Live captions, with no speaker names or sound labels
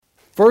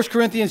1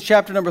 Corinthians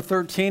chapter number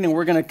 13, and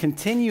we're going to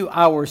continue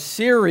our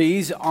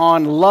series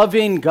on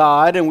loving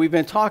God, and we've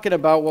been talking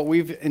about what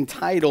we've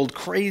entitled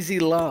Crazy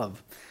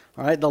Love.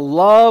 All right, the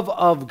love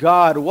of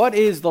God. What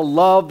is the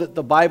love that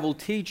the Bible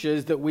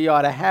teaches that we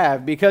ought to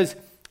have? Because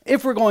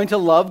if we're going to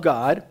love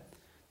God,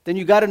 then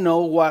you got to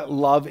know what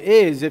love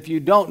is. If you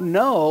don't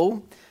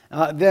know,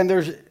 then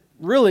there's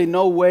really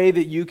no way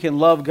that you can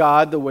love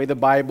God the way the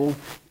Bible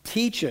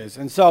teaches.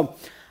 And so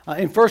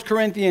in 1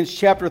 Corinthians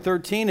chapter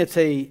 13, it's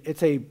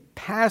a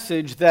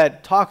passage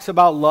that talks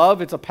about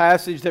love. It's a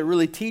passage that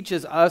really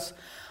teaches us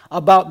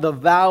about the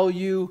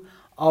value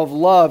of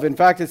love. In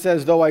fact, it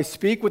says, though I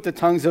speak with the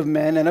tongues of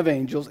men and of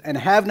angels and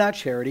have not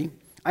charity,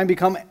 I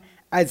become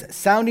as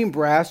sounding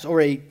brass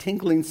or a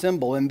tinkling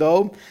cymbal. And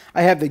though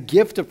I have the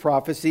gift of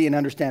prophecy and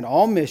understand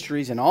all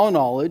mysteries and all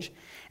knowledge,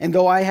 and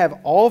though I have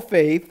all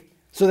faith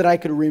so that I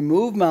could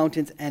remove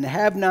mountains and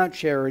have not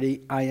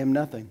charity, I am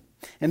nothing.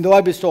 And though I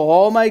bestow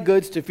all my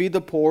goods to feed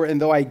the poor, and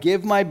though I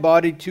give my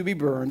body to be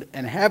burned,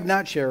 and have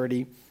not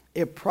charity,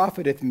 it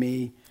profiteth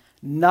me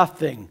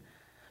nothing.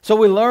 So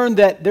we learn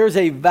that there's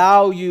a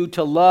value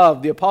to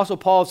love. The Apostle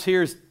Paul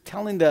here is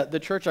telling the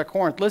church at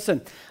Corinth,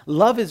 listen,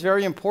 love is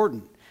very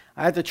important.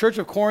 At the church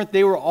of Corinth,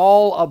 they were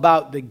all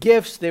about the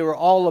gifts. They were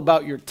all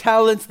about your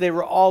talents. They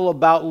were all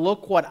about,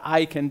 look what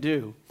I can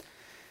do.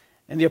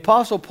 And the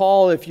Apostle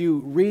Paul, if you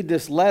read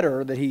this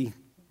letter that he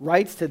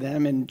writes to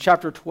them in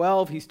chapter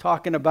 12, he's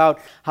talking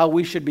about how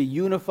we should be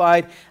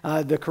unified.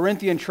 The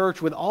Corinthian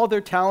church, with all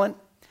their talent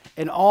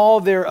and all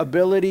their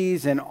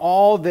abilities and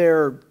all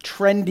their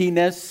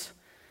trendiness,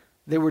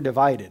 they were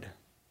divided.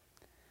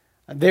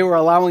 They were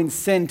allowing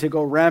sin to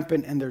go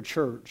rampant in their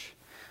church.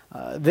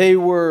 They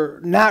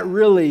were not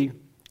really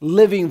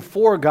living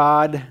for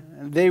God.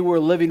 They were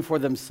living for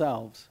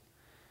themselves.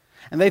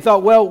 And they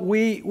thought, well,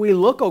 we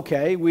look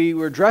okay. We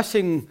were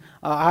dressing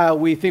how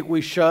we think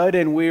we should,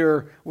 and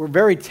we're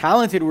very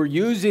talented. We're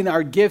using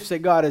our gifts that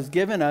God has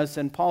given us.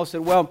 And Paul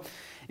said, well,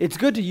 it's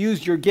good to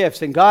use your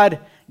gifts. And God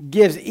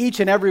gives each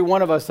and every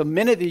one of us, the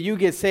minute that you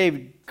get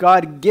saved,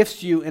 God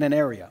gifts you in an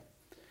area.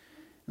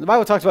 The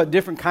Bible talks about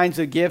different kinds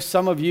of gifts.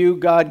 Some of you,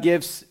 God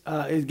is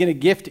going to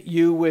gift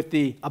you with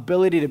the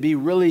ability to be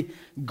really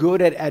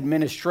good at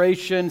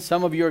administration.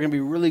 Some of you are going to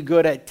be really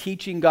good at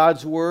teaching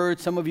God's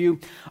word. Some of you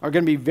are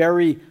going to be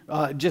very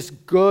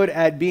just good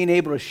at being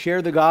able to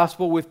share the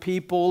gospel with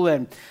people.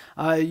 And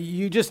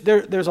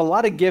there's a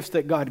lot of gifts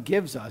that God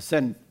gives us.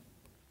 And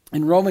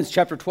in Romans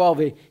chapter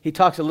 12, he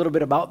talks a little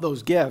bit about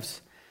those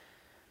gifts.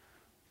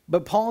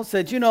 But Paul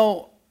said,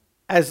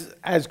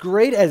 as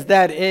great as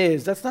that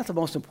is, that's not the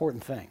most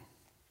important thing.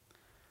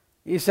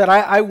 He said,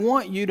 I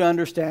want you to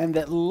understand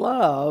that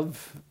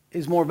love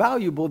is more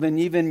valuable than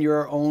even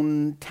your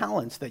own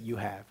talents that you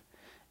have,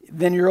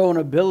 than your own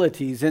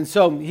abilities. And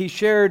so he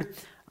shared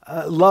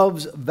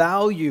love's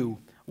value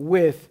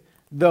with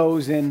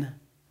those in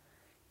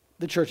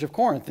the church of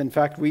Corinth. In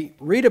fact, we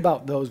read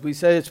about those. We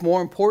said it's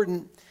more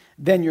important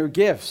than your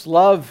gifts.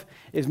 Love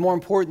is more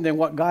important than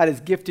what God has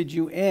gifted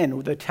you in,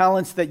 the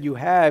talents that you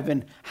have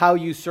and how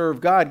you serve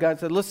God. God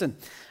said, listen,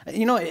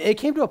 it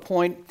came to a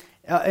point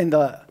in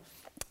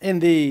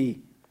the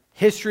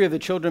history of the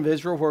children of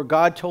Israel where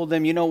God told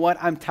them, you know what,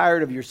 I'm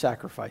tired of your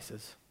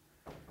sacrifices.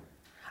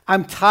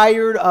 I'm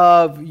tired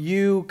of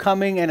you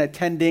coming and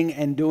attending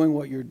and doing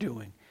what you're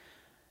doing.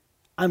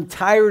 I'm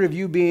tired of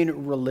you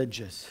being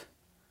religious.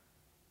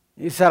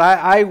 He said,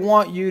 I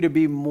want you to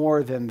be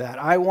more than that.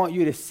 I want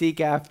you to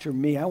seek after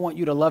me. I want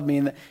you to love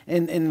me.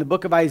 In the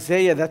book of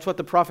Isaiah, that's what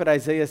the prophet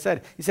Isaiah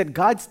said. He said,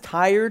 God's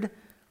tired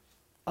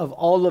of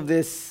all of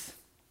this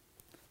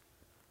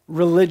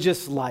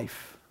religious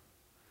life.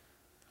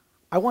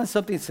 I want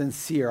something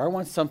sincere. I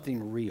want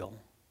something real.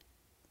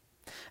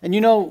 And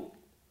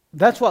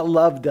that's what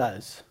love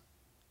does.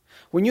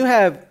 When you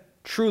have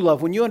true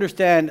love, when you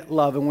understand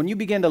love, and when you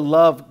begin to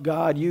love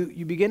God,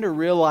 you begin to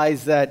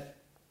realize that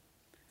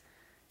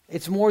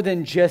it's more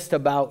than just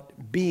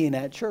about being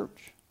at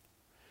church.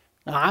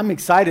 Now, I'm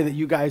excited that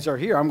you guys are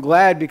here. I'm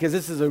glad because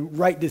this is a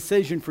right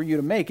decision for you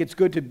to make. It's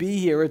good to be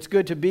here. It's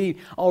good to be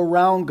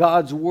around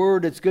God's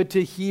word. It's good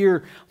to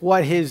hear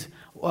what his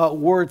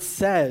word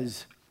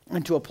says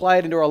and to apply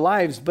it into our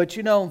lives. But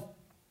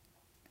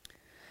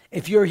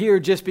if you're here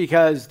just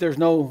because there's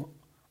no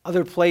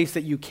other place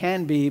that you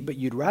can be, but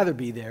you'd rather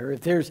be there,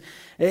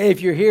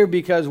 if you're here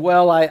because,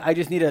 well, I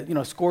just need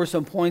to score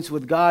some points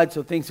with God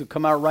so things will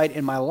come out right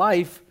in my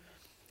life,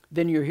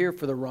 then you're here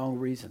for the wrong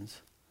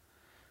reasons.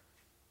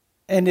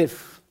 And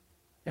if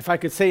I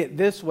could say it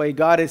this way,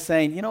 God is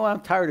saying,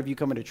 I'm tired of you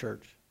coming to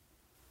church.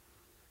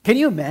 Can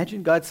you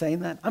imagine God saying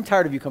that? I'm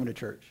tired of you coming to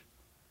church.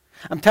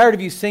 I'm tired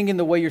of you singing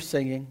the way you're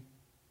singing.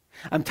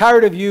 I'm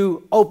tired of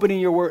you opening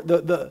your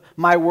word,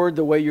 my word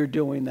the way you're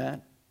doing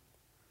that.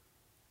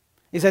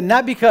 He said,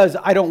 not because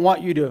I don't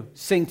want you to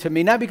sing to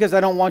me, not because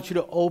I don't want you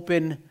to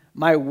open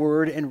my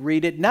word and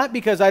read it, not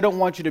because I don't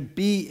want you to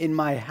be in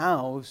my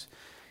house.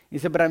 He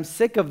said, but I'm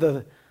sick of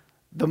the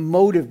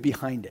motive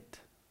behind it.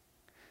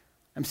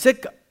 I'm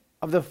sick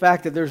of the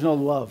fact that there's no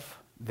love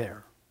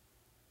there.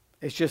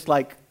 It's just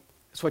like,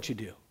 it's what you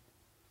do.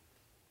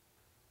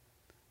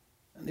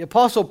 The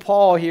Apostle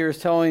Paul here is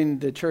telling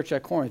the church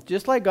at Corinth,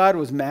 just like God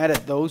was mad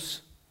at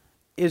those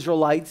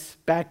Israelites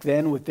back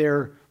then with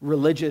their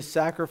religious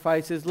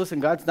sacrifices, listen,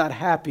 God's not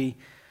happy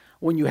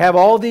when you have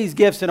all these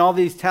gifts and all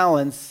these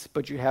talents,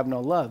 but you have no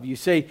love. You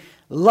say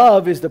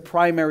love is the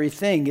primary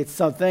thing. It's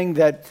something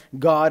that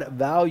God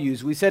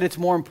values. We said it's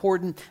more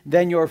important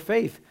than your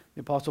faith.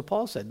 The Apostle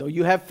Paul said, though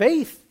you have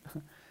faith,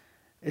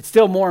 it's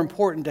still more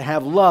important to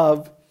have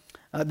love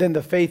than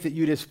the faith that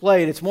you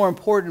displayed. It's more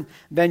important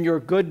than your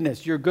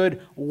goodness, your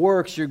good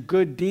works, your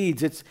good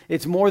deeds.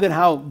 It's more than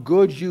how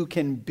good you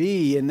can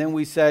be. And then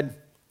we said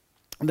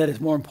that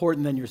it's more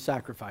important than your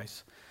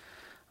sacrifice.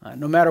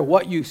 No matter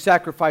what you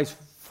sacrifice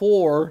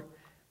for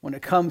when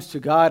it comes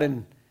to God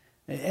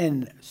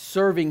and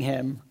serving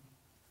Him,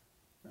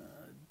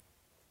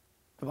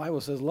 the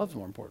Bible says love's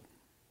more important.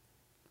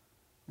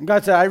 And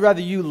God said, I'd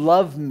rather you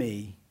love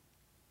me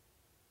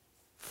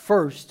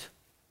first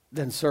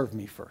than serve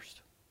me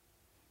first.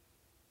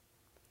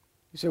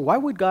 You say, why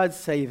would God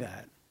say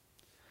that?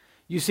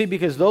 You see,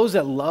 because those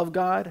that love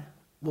God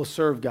will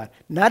serve God.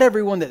 Not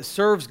everyone that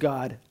serves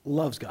God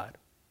loves God.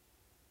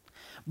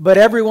 But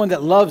everyone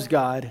that loves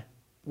God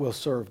will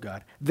serve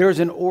God. There's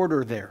an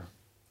order there.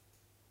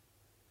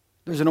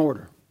 There's an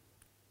order.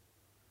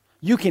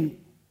 You can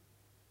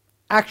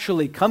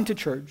actually come to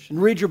church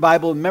and read your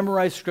Bible and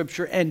memorize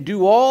Scripture and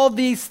do all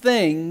these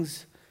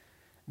things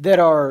that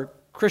are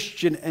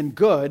Christian and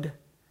good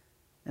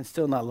and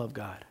still not love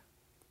God.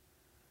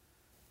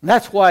 And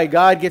that's why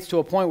God gets to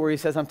a point where He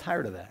says, I'm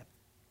tired of that.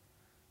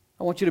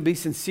 I want you to be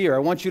sincere. I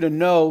want you to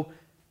know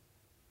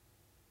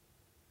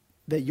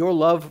that your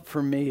love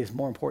for me is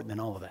more important than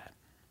all of that.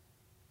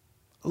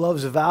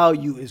 Love's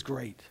value is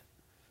great.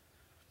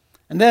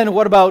 And then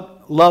what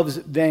about love's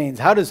veins?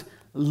 How does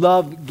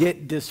love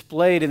get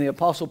displayed? And the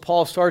Apostle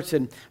Paul starts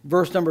in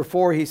verse number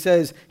 4. He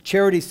says,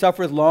 charity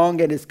suffereth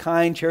long and is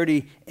kind.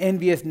 Charity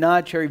envieth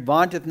not. Charity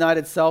vaunteth not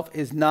itself,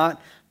 is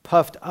not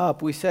puffed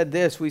up. We said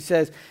this. We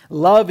says,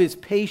 love is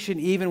patient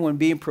even when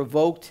being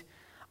provoked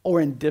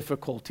or in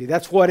difficulty.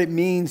 That's what it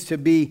means to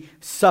be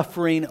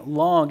suffering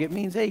long. It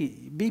means, hey,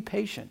 be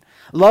patient.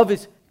 Love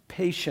is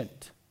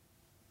patient.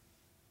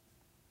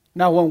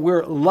 Now, when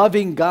we're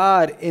loving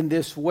God in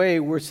this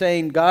way, we're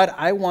saying, God,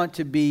 I want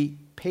to be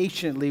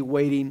patiently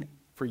waiting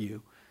for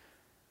you.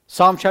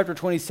 Psalm chapter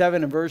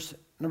 27 and verse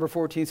number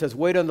 14 says,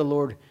 wait on the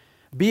Lord,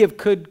 be of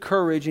good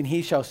courage, and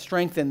He shall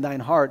strengthen thine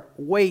heart.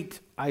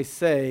 Wait, I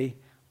say,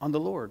 on the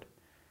Lord.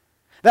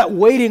 That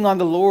waiting on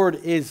the Lord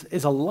is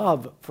a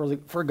love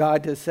for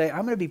God to say,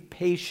 I'm going to be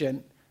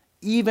patient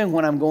even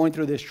when I'm going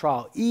through this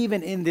trial,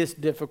 even in this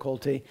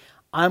difficulty,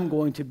 I'm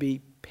going to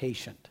be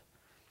patient.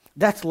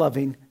 That's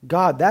loving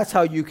God. That's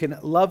how you can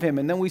love Him.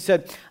 And then we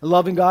said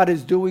loving God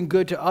is doing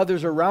good to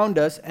others around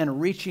us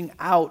and reaching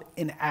out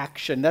in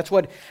action. That's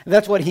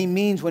what He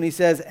means when He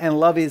says, and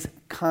love is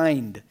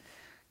kind.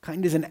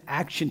 Kind is an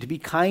action. To be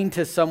kind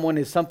to someone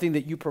is something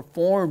that you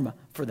perform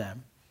for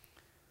them.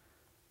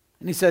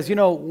 And he says,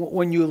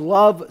 when you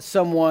love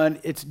someone,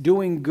 it's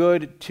doing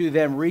good to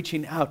them,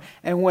 reaching out.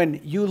 And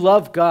when you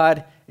love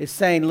God, it's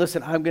saying,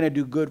 listen, I'm going to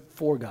do good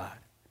for God.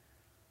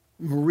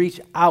 Reach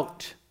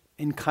out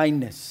in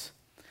kindness.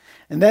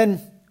 And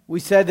then we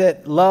said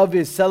that love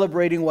is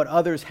celebrating what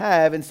others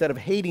have instead of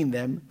hating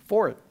them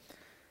for it.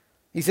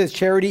 He says,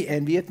 charity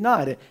envieth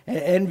not. And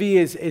envy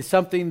is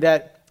something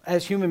that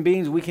as human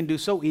beings we can do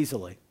so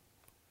easily.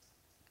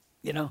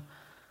 You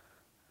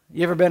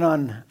ever been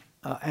on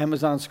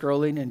Amazon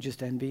scrolling and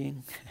just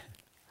envying?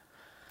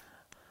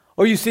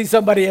 Or you see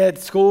somebody at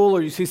school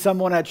or you see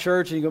someone at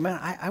church and you go, man,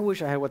 I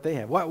wish I had what they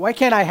have. Why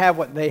can't I have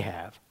what they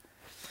have?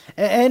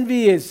 And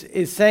envy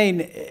is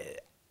saying,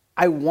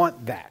 I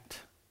want that,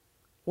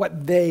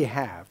 what they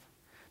have.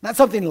 Not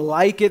something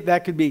like it,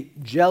 that could be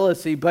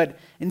jealousy, but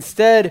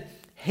instead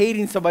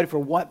hating somebody for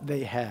what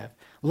they have.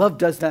 Love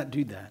does not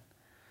do that.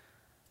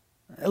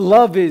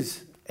 Love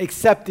is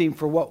accepting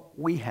for what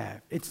we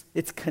have.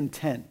 It's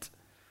content.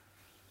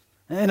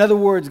 In other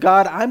words,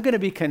 God, I'm going to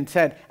be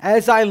content.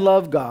 As I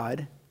love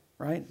God,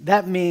 right,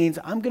 that means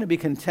I'm going to be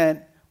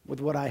content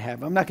with what I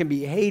have. I'm not going to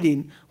be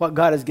hating what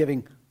God is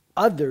giving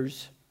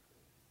others,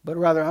 but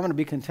rather I'm going to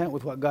be content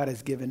with what God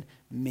has given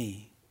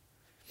me.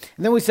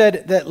 And then we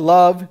said that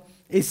love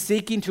is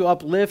seeking to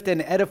uplift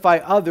and edify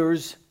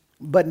others,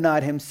 but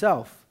not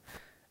himself.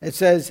 It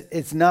says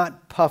it's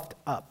not puffed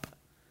up,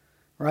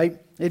 right?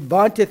 It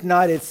vaunteth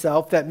not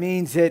itself. That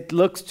means it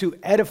looks to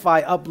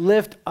edify,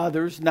 uplift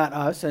others, not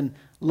us. And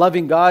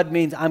loving God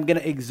means I'm going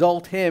to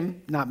exalt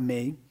Him, not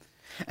me.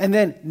 And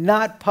then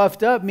not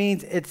puffed up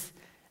means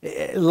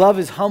love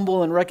is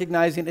humble and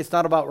recognizing it's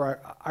not about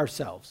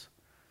ourselves.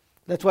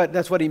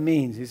 That's what he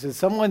means. He says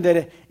someone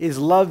that is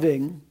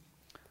loving,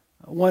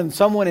 when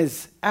someone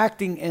is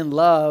acting in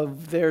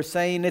love, they're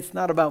saying it's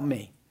not about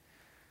me.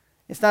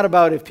 It's not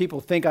about if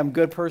people think I'm a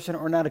good person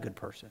or not a good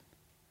person.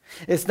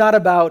 It's not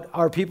about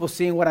are people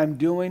seeing what I'm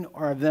doing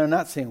or if they're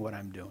not seeing what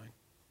I'm doing.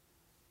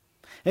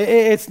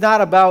 It's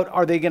not about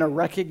are they going to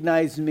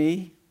recognize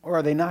me or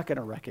are they not going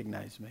to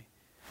recognize me.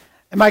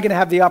 Am I going to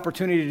have the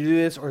opportunity to do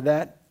this or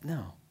that?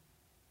 No.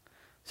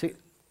 See,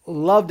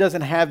 love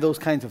doesn't have those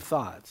kinds of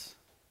thoughts.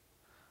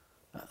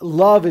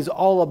 Love is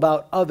all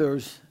about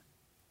others,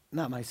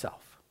 not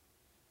myself.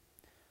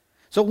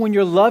 So when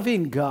you're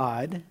loving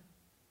God,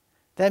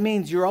 that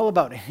means you're all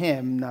about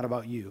Him, not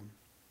about you.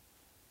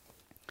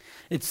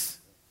 It's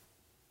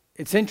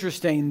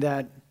interesting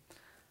that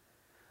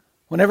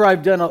whenever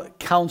I've done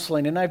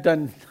counseling, and I've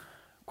done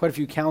quite a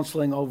few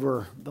counseling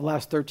over the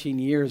last 13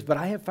 years, but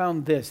I have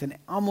found this in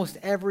almost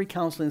every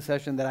counseling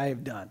session that I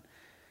have done,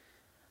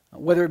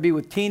 whether it be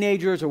with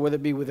teenagers or whether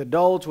it be with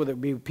adults, whether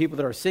it be with people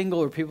that are single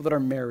or people that are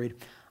married,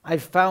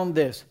 I've found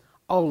this.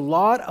 A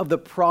lot of the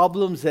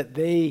problems that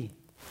they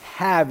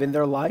have in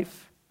their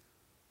life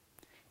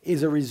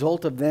is a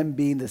result of them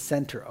being the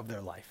center of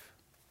their life.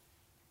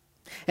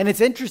 And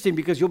it's interesting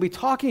because you'll be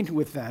talking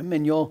with them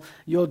and you'll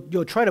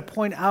try to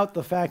point out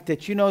the fact that,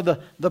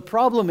 the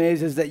problem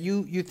is that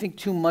you think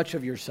too much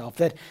of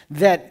yourself,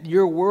 that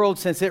your world,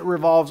 since it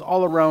revolves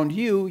all around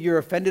you, you're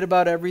offended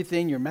about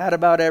everything, you're mad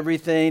about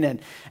everything,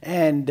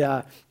 and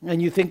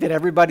you think that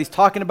everybody's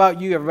talking about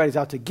you, everybody's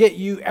out to get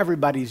you,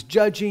 everybody's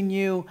judging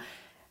you.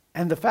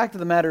 And the fact of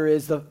the matter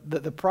is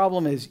the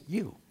problem is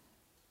you.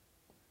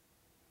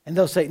 And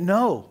they'll say,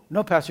 no,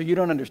 Pastor, you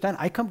don't understand.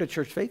 I come to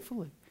church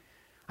faithfully.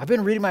 I've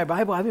been reading my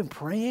Bible. I've been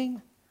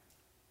praying.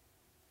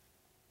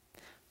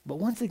 But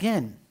once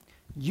again,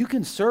 you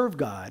can serve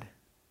God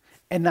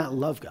and not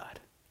love God.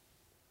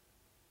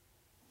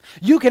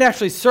 You can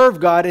actually serve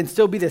God and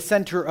still be the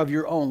center of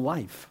your own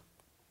life.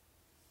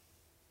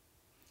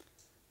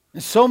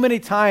 And so many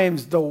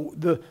times,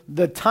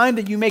 the time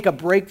that you make a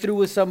breakthrough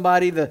with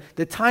somebody,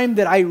 the time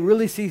that I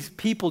really see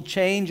people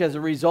change as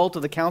a result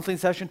of the counseling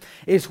session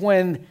is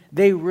when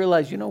they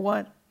realize, you know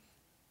what?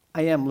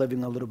 I am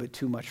living a little bit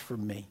too much for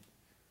me.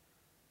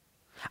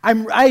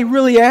 I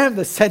really am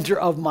the center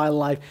of my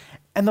life.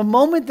 And the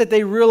moment that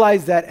they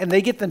realize that and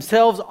they get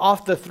themselves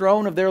off the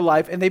throne of their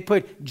life and they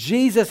put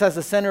Jesus as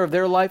the center of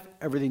their life,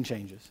 everything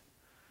changes.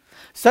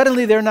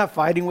 Suddenly they're not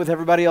fighting with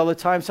everybody all the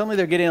time. Suddenly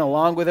they're getting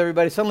along with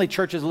everybody. Suddenly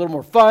church is a little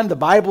more fun. The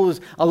Bible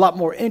is a lot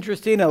more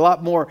interesting, a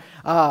lot more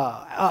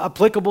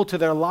applicable to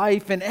their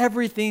life, and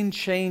everything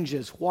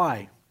changes.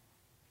 Why?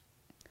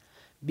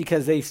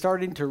 Because they're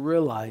starting to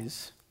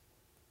realize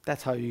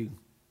that's how you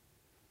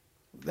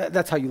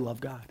love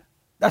God.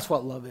 That's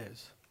what love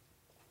is.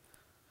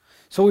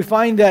 So we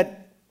find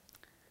that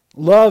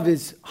love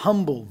is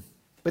humble,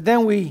 but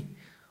then we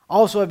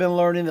also have been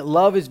learning that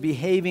love is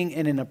behaving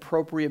in an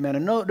appropriate manner.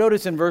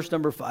 Notice in verse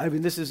number 5,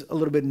 and this is a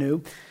little bit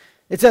new,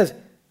 it says,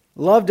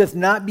 love does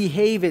not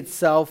behave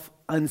itself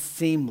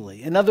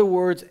unseemly. In other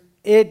words,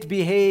 it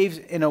behaves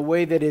in a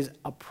way that is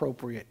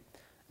appropriate.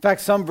 In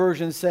fact, some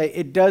versions say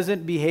it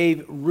doesn't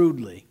behave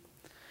rudely.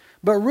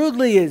 But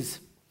rudely is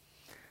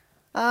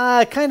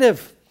kind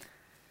of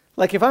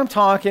like if I'm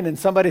talking and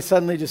somebody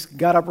suddenly just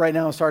got up right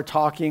now and started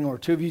talking, or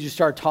two of you just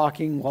start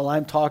talking while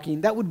I'm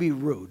talking, that would be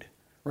rude,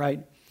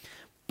 right?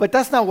 But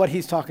that's not what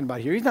he's talking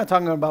about here. He's not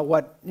talking about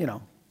what,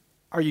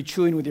 are you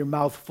chewing with your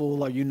mouth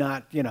full? Are you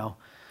not,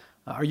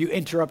 are you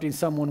interrupting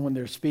someone when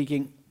they're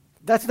speaking?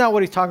 That's not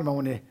what he's talking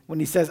about when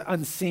he says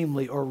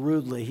unseemly or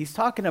rudely. He's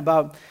talking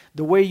about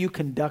the way you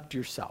conduct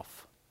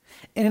yourself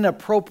in an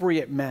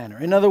appropriate manner.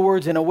 In other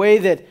words, in a way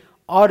that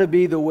ought to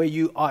be the way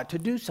you ought to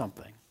do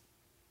something.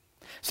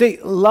 See,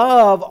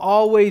 love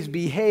always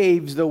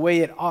behaves the way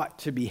it ought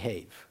to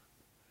behave.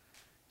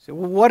 So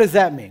what does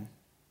that mean?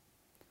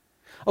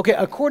 Okay,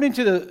 according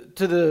to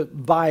the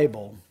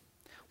Bible,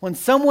 when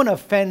someone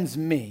offends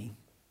me,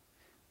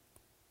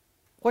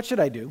 what should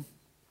I do?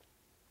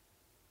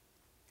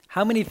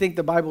 How many think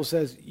the Bible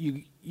says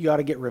you ought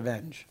to get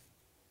revenge?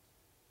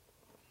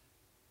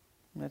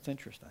 That's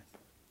interesting.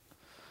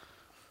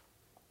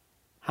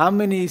 How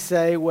many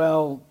say,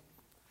 well,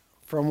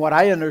 from what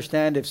I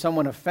understand, if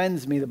someone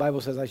offends me, the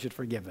Bible says I should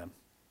forgive them?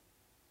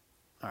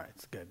 All right,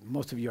 it's good.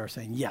 Most of you are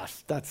saying,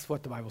 yes, that's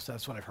what the Bible says.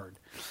 That's what I've heard.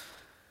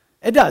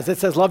 It does. It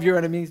says, love your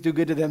enemies, do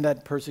good to them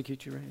that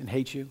persecute you and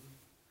hate you.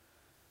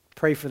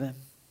 Pray for them.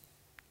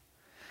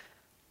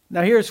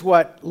 Now, here's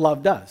what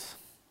love does.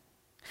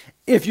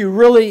 If you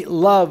really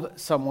love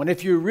someone,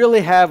 if you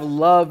really have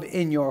love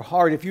in your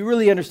heart, if you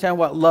really understand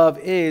what love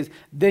is,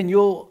 then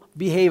you'll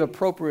behave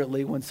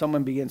appropriately when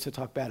someone begins to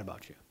talk bad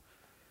about you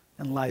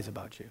and lies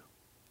about you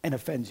and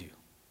offends you.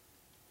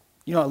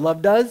 You know what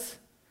love does?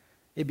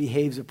 It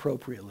behaves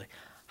appropriately.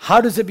 How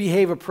does it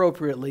behave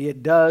appropriately?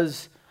 It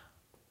does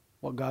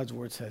what God's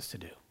word says to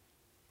do.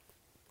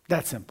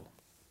 That's simple.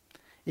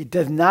 It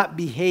does not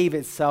behave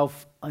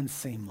itself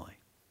unseemly.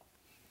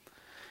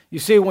 You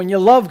see, when you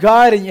love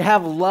God and you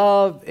have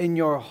love in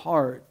your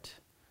heart,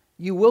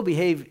 you will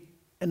behave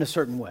in a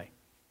certain way.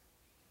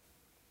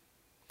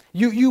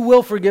 You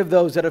will forgive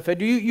those that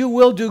offend you. You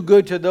will do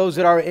good to those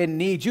that are in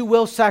need. You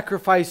will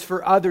sacrifice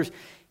for others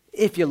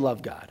if you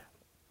love God.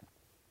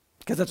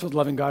 Because that's what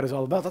loving God is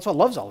all about. That's what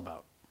love's all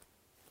about.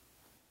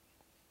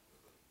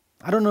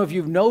 I don't know if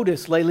you've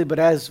noticed lately, but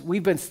as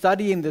we've been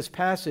studying this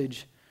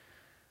passage,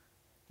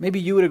 maybe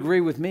you would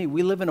agree with me.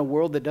 We live in a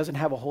world that doesn't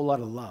have a whole lot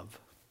of love.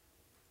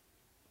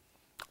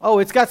 Oh,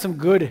 it's got some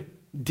good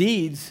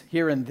deeds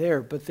here and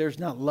there, but there's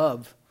not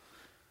love.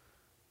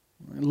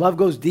 Love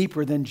goes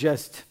deeper than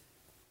just,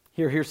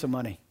 here's some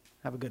money.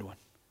 Have a good one.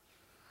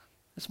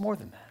 It's more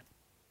than that.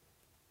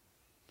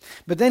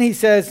 But then he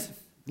says,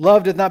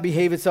 love doth not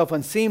behave itself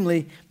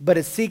unseemly, but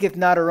it seeketh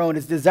not her own.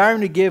 It's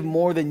desiring to give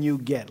more than you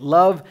get.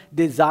 Love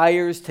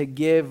desires to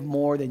give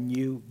more than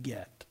you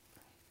get.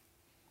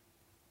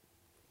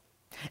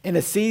 In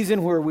a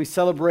season where we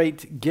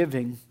celebrate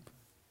giving,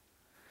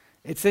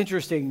 it's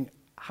interesting,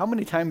 how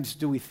many times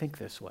do we think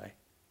this way?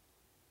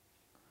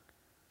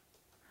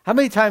 How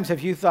many times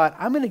have you thought,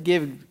 I'm going to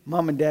give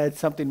mom and dad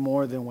something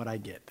more than what I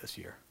get this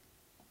year?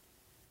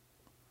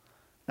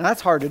 And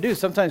that's hard to do.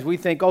 Sometimes we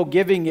think,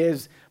 giving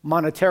is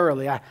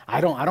monetarily.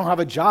 I don't have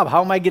a job.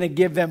 How am I going to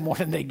give them more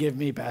than they give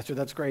me, Pastor?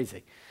 That's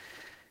crazy.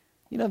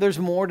 There's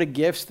more to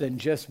gifts than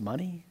just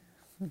money.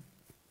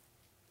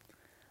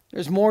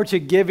 There's more to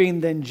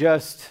giving than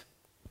just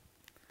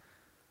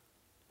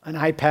an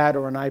iPad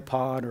or an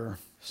iPod or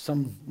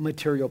some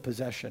material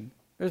possession.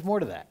 There's more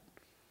to that.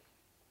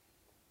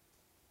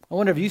 I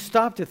wonder if you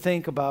stop to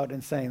think about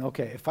and saying,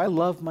 okay, if I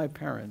love my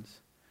parents,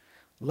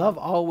 love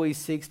always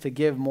seeks to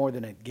give more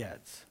than it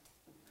gets.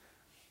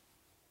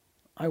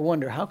 I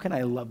wonder, how can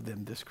I love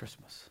them this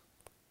Christmas?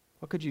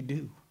 What could you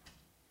do?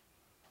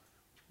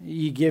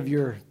 You give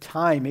your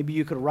time. Maybe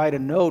you could write a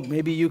note.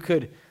 Maybe you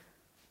could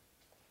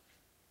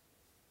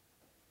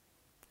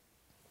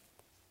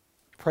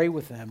pray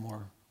with them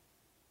or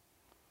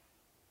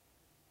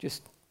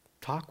just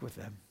talk with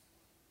them.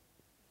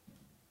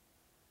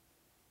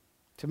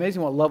 It's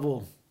amazing what love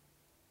will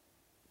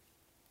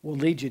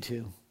lead you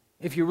to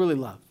if you really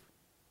love.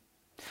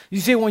 You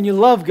see, when you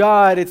love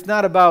God, it's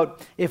not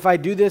about, if I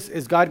do this,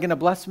 is God going to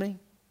bless me?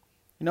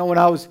 When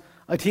I was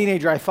a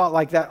teenager, I thought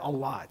like that a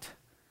lot.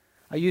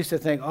 I used to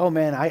think, oh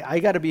man, I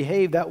got to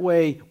behave that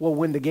way, we'll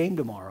win the game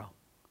tomorrow.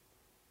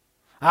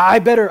 I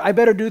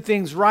better do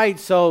things right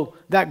so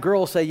that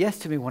girl will say yes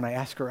to me when I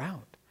ask her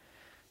out.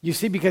 You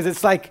see, because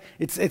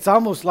it's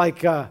almost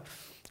like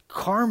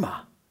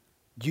karma.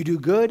 You do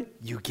good,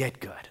 you get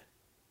good.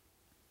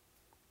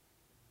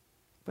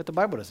 But the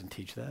Bible doesn't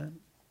teach that.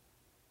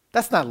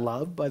 That's not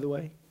love, by the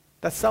way.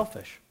 That's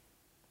selfish.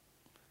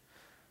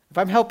 If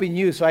I'm helping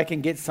you so I can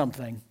get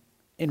something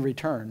in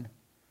return,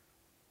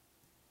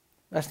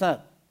 that's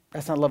not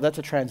love, that's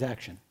a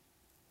transaction.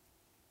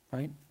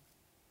 Right?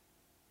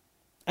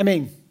 I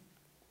mean,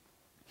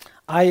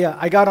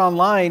 I got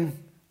online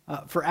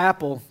for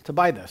Apple to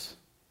buy this.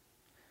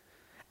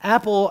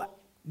 Apple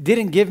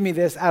didn't give me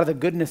this out of the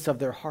goodness of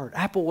their heart.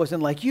 Apple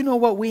wasn't like, you know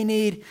what we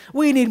need?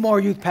 We need more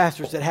youth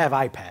pastors that have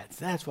iPads.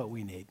 That's what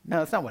we need. No,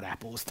 that's not what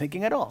Apple was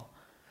thinking at all.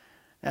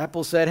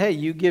 Apple said, hey,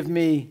 you give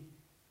me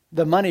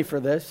the money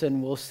for this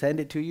and we'll send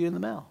it to you in the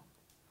mail.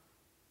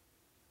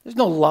 There's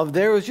no love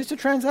there. It was just a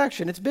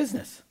transaction. It's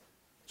business.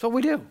 That's what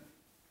we do.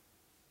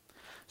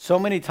 So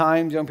many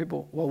times, young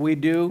people, what we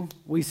do,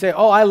 we say,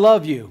 oh, I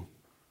love you.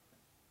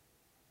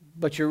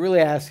 But you're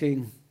really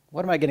asking,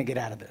 what am I going to get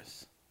out of this?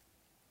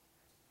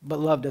 But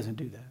love doesn't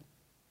do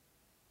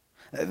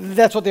that.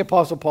 That's what the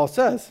Apostle Paul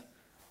says.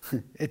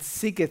 It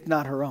seeketh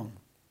not her own.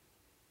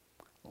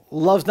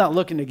 Love's not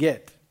looking to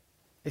get.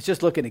 It's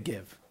just looking to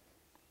give.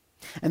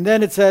 And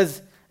then it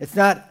says, it's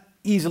not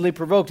easily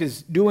provoked.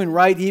 It's doing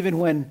right even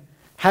when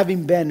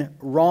having been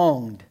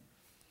wronged.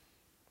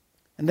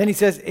 And then he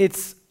says,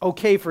 it's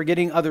okay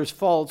forgetting others'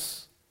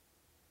 faults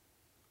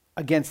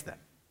against them.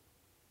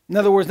 In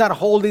other words, not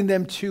holding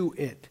them to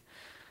it.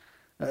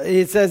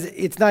 It says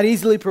it's not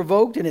easily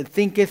provoked and it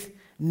thinketh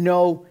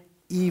no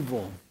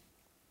evil.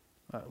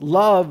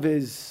 Love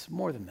is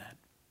more than that.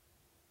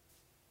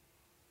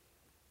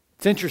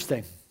 It's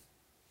interesting.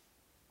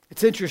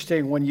 It's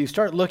interesting when you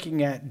start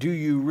looking at, do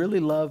you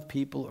really love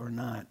people or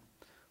not?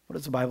 What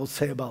does the Bible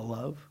say about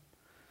love?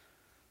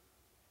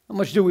 How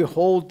much do we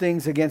hold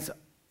things against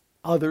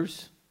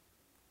others?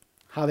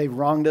 How they've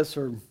wronged us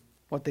or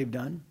what they've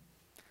done?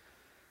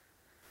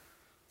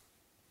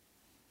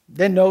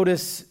 Then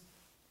notice,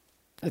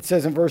 it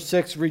says in verse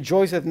 6,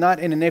 rejoiceth not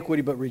in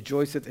iniquity, but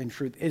rejoiceth in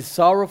truth. Is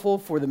sorrowful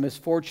for the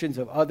misfortunes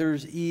of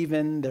others,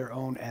 even their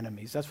own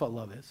enemies. That's what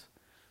love is.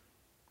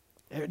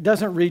 It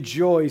doesn't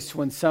rejoice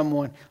when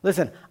someone...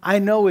 Listen, I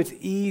know it's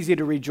easy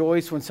to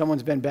rejoice when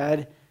someone's been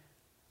bad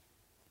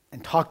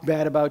and talk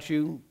bad about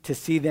you, to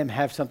see them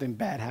have something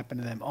bad happen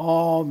to them.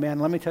 Oh, man,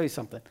 let me tell you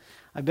something.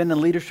 I've been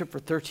in leadership for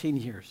 13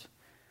 years.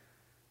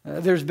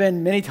 There's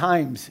been many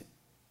times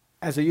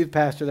as a youth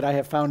pastor that I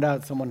have found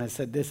out someone has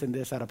said this and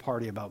this at a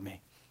party about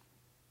me.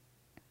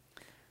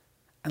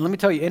 And let me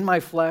tell you, in my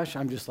flesh,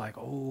 I'm just like,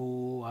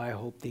 oh, I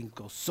hope things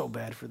go so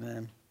bad for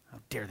them. How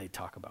dare they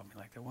talk about me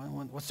like that?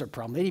 What's their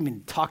problem? They didn't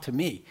even talk to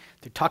me.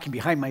 They're talking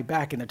behind my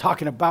back and they're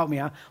talking about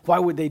me. Why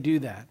would they do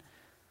that?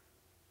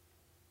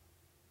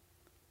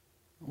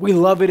 We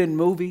love it in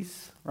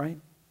movies, right?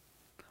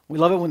 We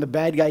love it when the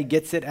bad guy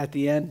gets it at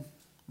the end,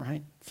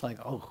 right? It's like,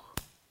 oh,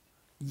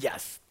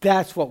 yes,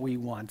 that's what we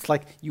want. It's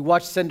like you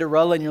watch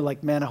Cinderella and you're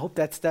like, man, I hope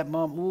that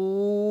stepmom,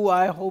 ooh,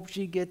 I hope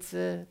she gets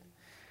it.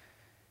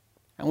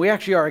 And we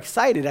actually are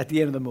excited at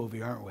the end of the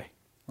movie, aren't we?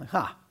 Like,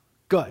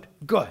 Good,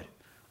 good.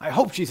 I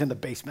hope she's in the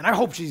basement. I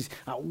hope she's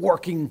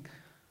working,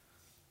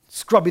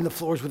 scrubbing the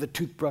floors with a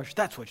toothbrush.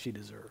 That's what she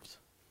deserves.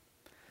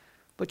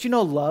 But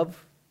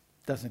love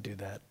doesn't do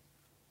that.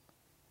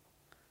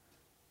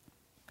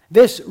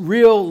 This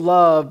real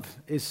love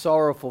is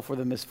sorrowful for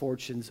the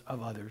misfortunes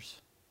of others.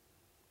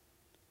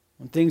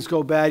 When things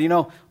go bad,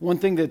 one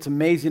thing that's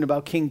amazing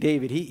about King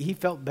David, he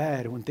felt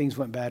bad when things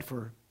went bad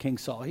for King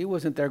Saul. He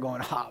wasn't there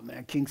going,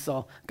 man, King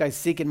Saul, guy's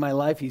seeking my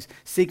life. He's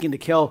seeking to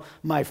kill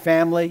my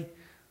family.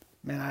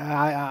 Man,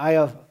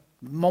 the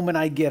moment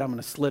I get, I'm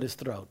going to slit his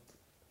throat.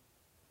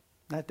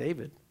 Not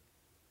David.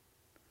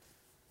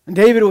 And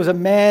David was a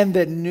man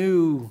that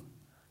knew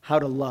how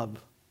to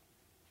love.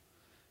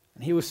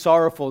 And he was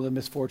sorrowful in the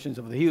misfortunes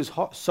of others. He was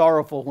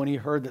sorrowful when he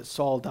heard that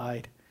Saul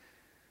died.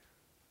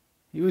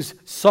 He was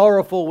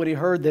sorrowful when he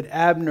heard that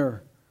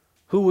Abner,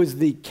 who was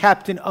the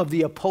captain of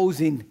the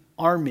opposing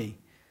army,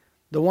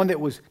 the one that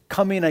was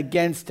coming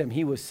against him,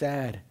 he was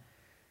sad.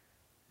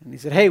 And he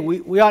said, hey,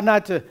 we ought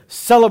not to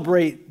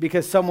celebrate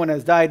because someone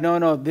has died.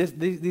 No,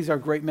 these are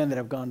great men that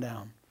have gone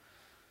down.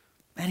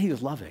 And he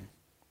was loving.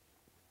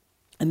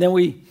 And then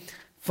we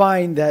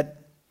find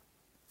that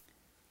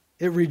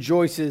it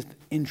rejoices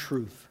in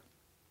truth.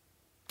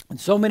 And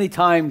so many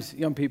times,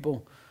 young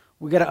people,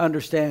 we got to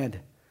understand,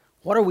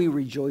 what are we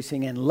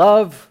rejoicing in?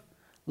 Love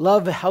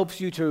helps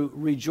you to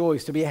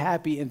rejoice, to be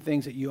happy in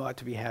things that you ought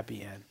to be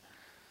happy in.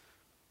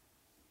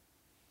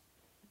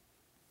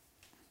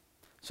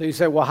 So you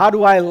say, well, how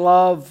do I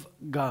love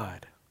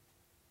God?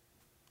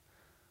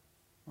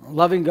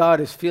 Loving God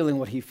is feeling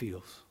what he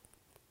feels.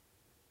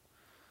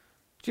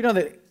 Do you know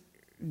that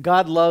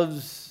God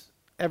loves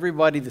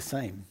everybody the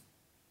same?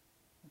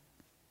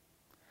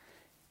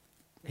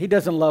 He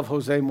doesn't love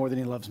Jose more than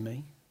he loves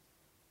me.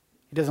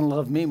 He doesn't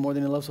love me more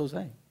than he loves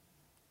Jose.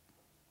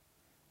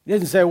 He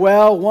doesn't say,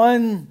 well,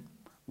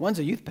 one's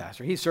a youth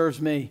pastor. He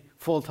serves me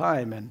full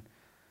time. And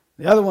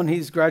the other one,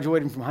 he's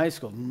graduating from high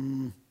school.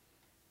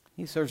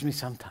 He serves me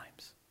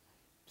sometimes.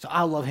 So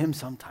I'll love him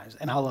sometimes.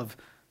 And I'll love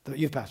the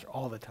youth pastor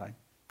all the time.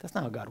 That's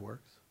not how God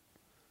works.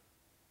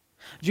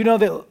 Do you know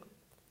that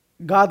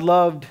God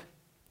loved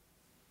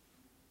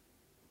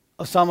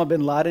Osama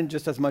bin Laden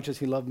just as much as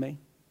he loved me?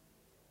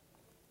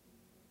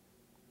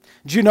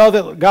 Do you know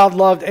that God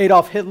loved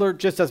Adolf Hitler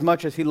just as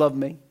much as he loved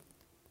me?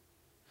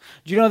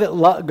 Do you know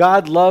that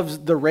God loves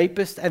the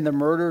rapist and the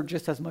murderer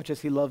just as much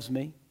as he loves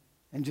me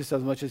and just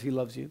as much as he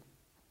loves you?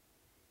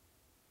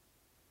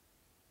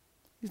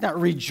 He's not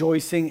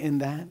rejoicing in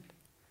that.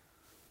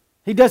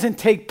 He doesn't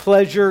take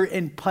pleasure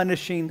in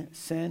punishing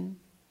sin.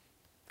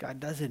 God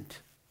doesn't.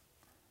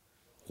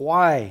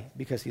 Why?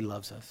 Because he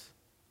loves us.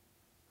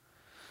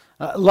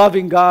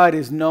 Loving God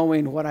is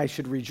knowing what I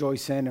should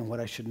rejoice in and what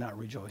I should not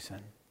rejoice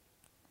in.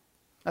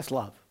 That's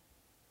love.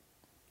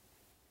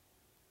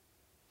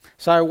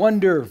 So I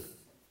wonder,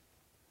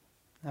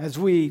 as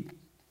we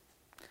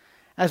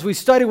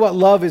study what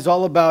love is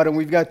all about, and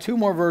we've got 2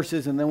 more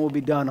verses and then we'll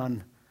be done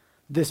on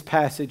this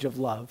passage of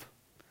love.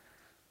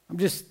 I'm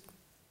just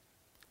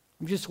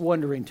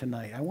wondering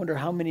tonight, I wonder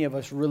how many of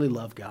us really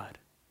love God.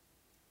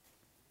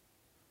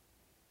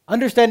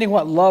 Understanding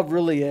what love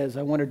really is,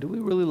 I wonder, do we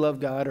really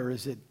love God, or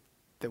is it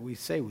that we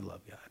say we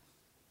love God?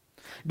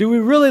 Do we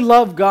really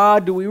love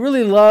God? Do we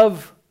really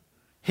love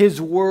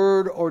his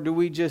word, or do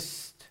we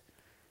just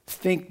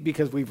think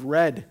because we've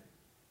read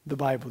the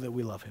Bible that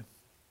we love him?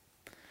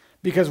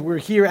 Because we're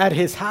here at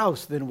his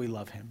house, then we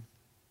love him.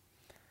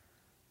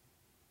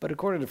 But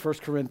according to 1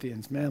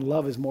 Corinthians, man,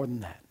 love is more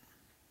than that.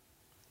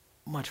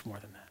 Much more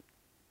than that.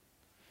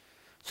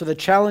 So the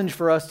challenge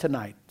for us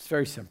tonight is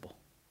very simple.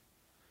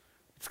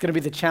 It's going to be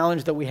the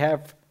challenge that we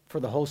have for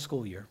the whole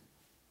school year.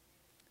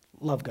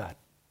 Love God.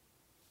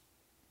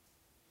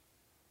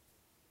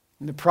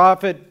 And the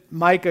prophet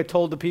Micah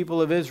told the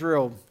people of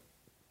Israel,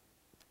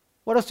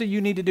 what else do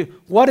you need to do?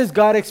 What does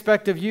God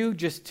expect of you?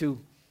 Just to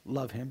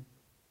love him.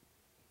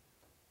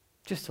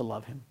 Just to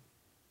love him.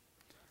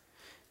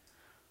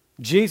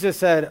 Jesus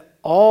said,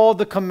 all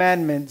the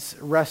commandments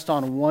rest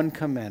on one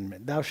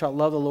commandment. Thou shalt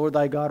love the Lord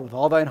thy God with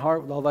all thine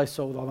heart, with all thy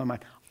soul, with all thy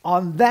mind.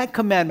 On that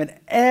commandment,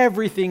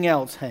 everything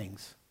else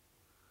hangs.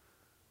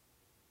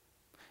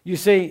 You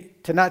see,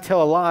 to not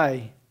tell a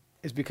lie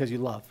is because you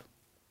love.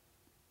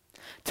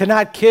 To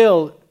not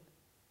kill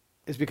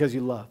is because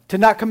you love. To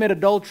not commit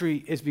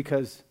adultery is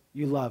because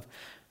you love.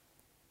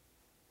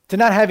 To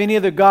not have any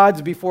other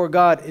gods before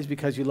God is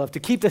because you love. To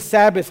keep the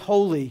Sabbath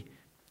holy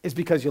is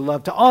because you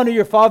love. To honor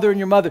your father and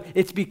your mother,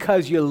 it's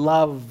because you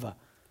love.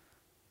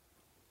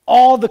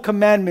 All the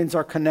commandments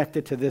are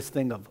connected to this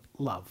thing of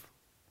love.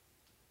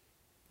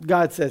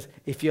 God says,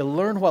 if you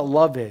learn what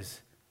love is,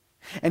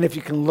 and if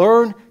you can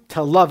learn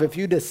to love, if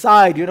you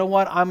decide, you know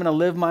what, I'm going to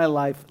live my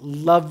life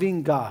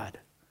loving God,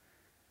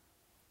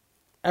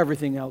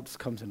 everything else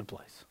comes into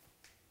place.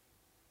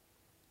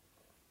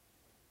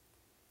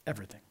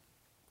 Everything.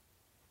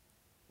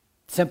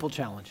 Simple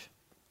challenge.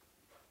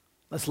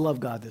 Let's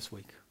love God this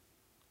week.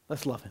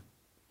 Let's love him.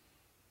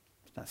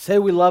 Let's not say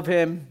we love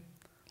him.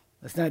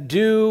 Let's not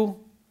do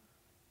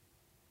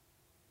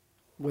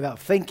without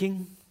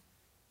thinking.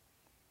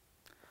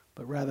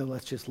 but rather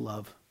let's just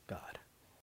love God.